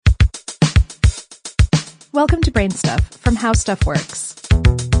Welcome to Brain Stuff from How Stuff Works.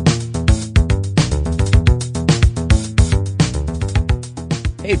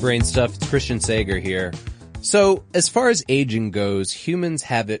 Hey Brain Stuff, it's Christian Sager here. So, as far as aging goes, humans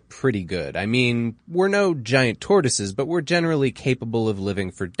have it pretty good. I mean, we're no giant tortoises, but we're generally capable of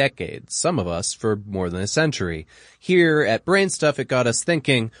living for decades, some of us for more than a century. Here at Brain Stuff, it got us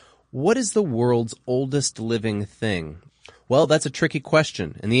thinking, what is the world's oldest living thing? Well, that's a tricky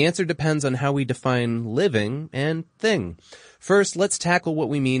question, and the answer depends on how we define living and thing. First, let's tackle what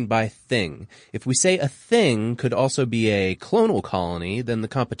we mean by thing. If we say a thing could also be a clonal colony, then the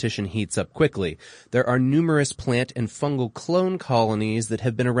competition heats up quickly. There are numerous plant and fungal clone colonies that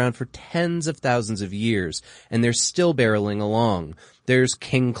have been around for tens of thousands of years, and they're still barreling along. There's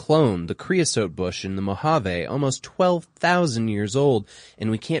King Clone, the creosote bush in the Mojave, almost 12,000 years old,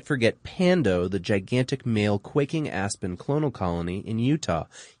 and we can't forget Pando, the gigantic male quaking aspen clonal colony in Utah.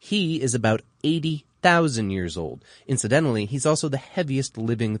 He is about 80,000 years old. Incidentally, he's also the heaviest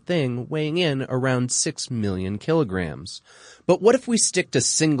living thing, weighing in around 6 million kilograms. But what if we stick to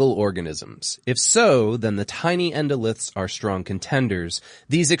single organisms? If so, then the tiny endoliths are strong contenders.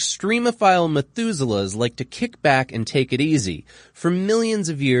 These extremophile Methuselahs like to kick back and take it easy. For millions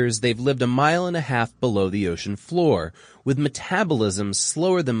of years, they've lived 1.5 miles below the ocean floor, with metabolism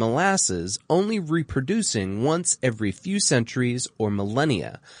slower than molasses, only reproducing once every few centuries or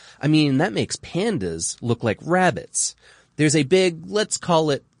millennia. I mean, that makes pandas look like rabbits. There's a big, let's call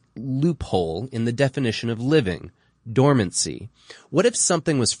it, loophole in the definition of living. Dormancy. What if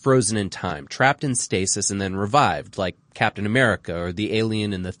something was frozen in time, trapped in stasis, and then revived, like Captain America or the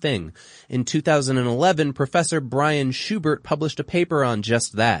alien in The Thing? In 2011, Professor Brian Schubert published a paper on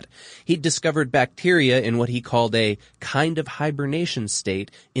just that. He'd discovered bacteria in what he called a kind of hibernation state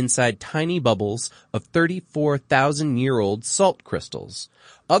inside tiny bubbles of 34,000-year-old salt crystals.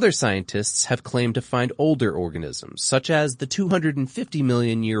 Other scientists have claimed to find older organisms, such as the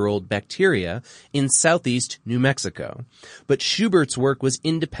 250-million-year-old bacteria in southeast New Mexico. But Schubert's work was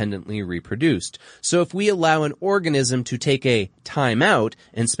independently reproduced. So if we allow an organism to take a time out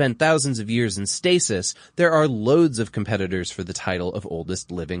and spend thousands of years in stasis, there are loads of competitors for the title of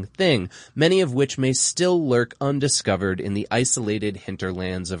oldest living thing, many of which may still lurk undiscovered in the isolated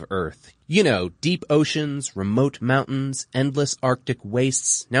hinterlands of Earth. You know, deep oceans, remote mountains, endless Arctic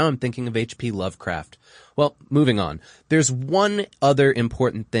wastes. Now I'm thinking of H.P. Lovecraft. Well, moving on. There's one other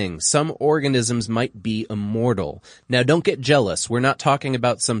important thing. Some organisms might be immortal. Now don't get jealous. We're not talking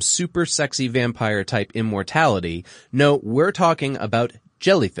about some super sexy vampire type immortality. No, we're talking about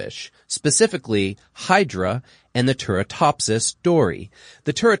jellyfish, specifically Hydra and the Turritopsis dory.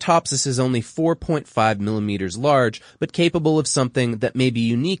 The Turritopsis is only 4.5 millimeters large, but capable of something that may be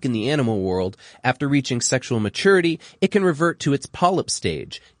unique in the animal world. After reaching sexual maturity, it can revert to its polyp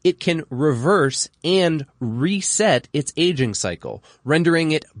stage. It can reverse and reset its aging cycle,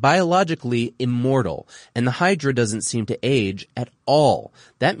 rendering it biologically immortal. And the Hydra doesn't seem to age at all.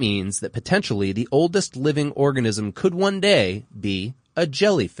 That means that potentially the oldest living organism could one day be a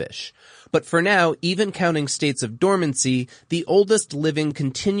jellyfish. But for now, even counting states of dormancy, the oldest living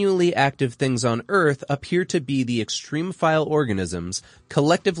continually active things on Earth appear to be the extremophile organisms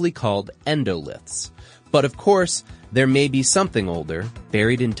collectively called endoliths. But of course, there may be something older,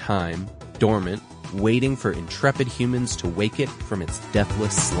 buried in time, dormant, waiting for intrepid humans to wake it from its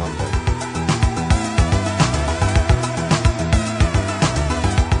deathless slumber.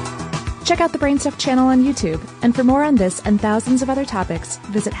 Check out the Brain Stuff channel on YouTube. And for more on this and thousands of other topics,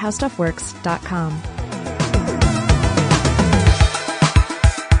 visit howstuffworks.com.